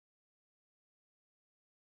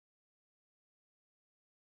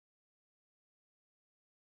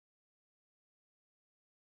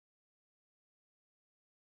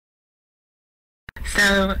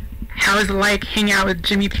So, how was it like hanging out with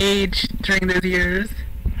Jimmy Page during those years?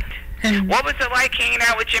 And What was it like hanging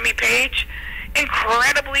out with Jimmy Page?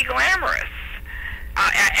 Incredibly glamorous,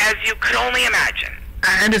 as you could only imagine.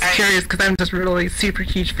 I'm just curious because I'm just really super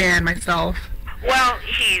huge fan myself. Well,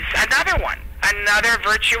 he's another one, another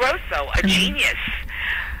virtuoso, a genius.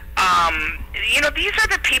 These are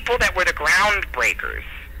the people that were the groundbreakers.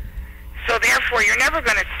 So therefore, you're never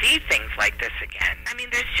going to see things like this again. I mean,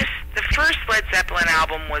 there's just, the first Led Zeppelin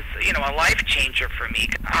album was, a life changer for me.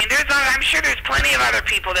 I mean, I'm sure there's plenty of other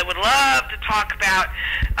people that would love to talk about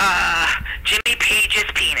Jimmy Page's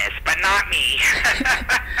penis, but not me.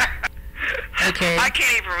 Okay. I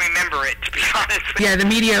can't even remember it, to be honest with you. Yeah, the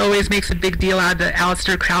media always makes a big deal out of the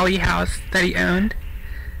Aleister Crowley house that he owned.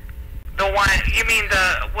 The one, you mean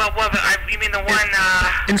the one,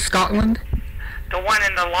 in Scotland? the one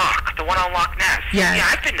in the the one on Loch Ness. Yeah. Yeah,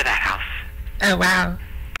 I've been to that house. Oh, wow.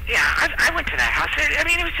 Yeah, I went to that house.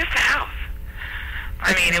 It was just a house.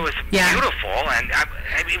 I mean, it was beautiful, and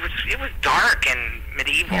it was dark and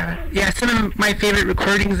medieval. Yeah, some of my favorite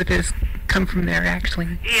recordings of his come from there, actually.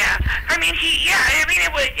 Yeah,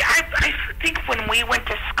 it was. I think when we went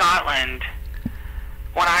to Scotland,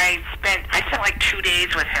 I spent like 2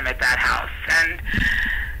 days with him at that house, and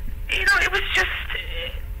it was just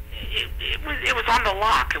it was on the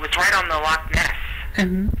loch. It was right on the Loch Ness.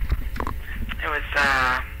 Mm-hmm. It was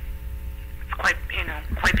quite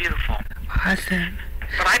beautiful. Awesome.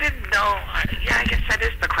 But I didn't know. I guess that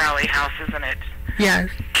is the Crowley house, isn't it? Yes.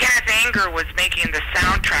 Kenneth Anger was making the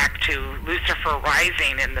soundtrack to Lucifer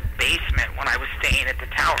Rising in the basement when I was staying at the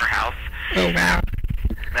Tower House. Oh, wow.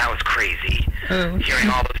 That was crazy. Oh. Hearing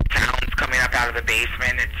all those sounds coming up out of the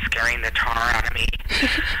basement, it's scaring the tar out of me.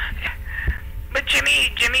 But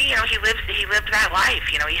Jimmy, he lived that life.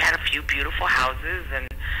 He had a few beautiful houses, and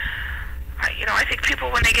I think people,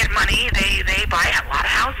 when they get money, they buy a lot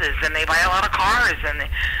of houses and they buy a lot of cars, and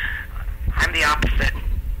I'm the opposite.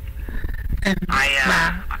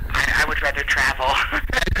 I would rather travel.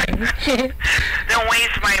 Don't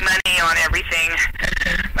waste my money on everything.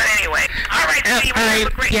 But anyway, all right, Steve. Have a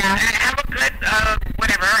great, have a good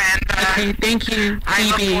whatever. And okay, thank you, I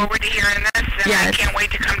look Phoebe. forward to hearing this, and I can't wait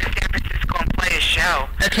to come to San Francisco and play a show.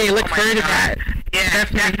 Okay, look forward to that. Yeah,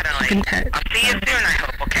 definitely. Keep in touch. I'll see you soon, I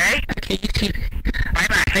hope. Okay. Okay, you too. Bye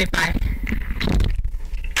bye. Bye.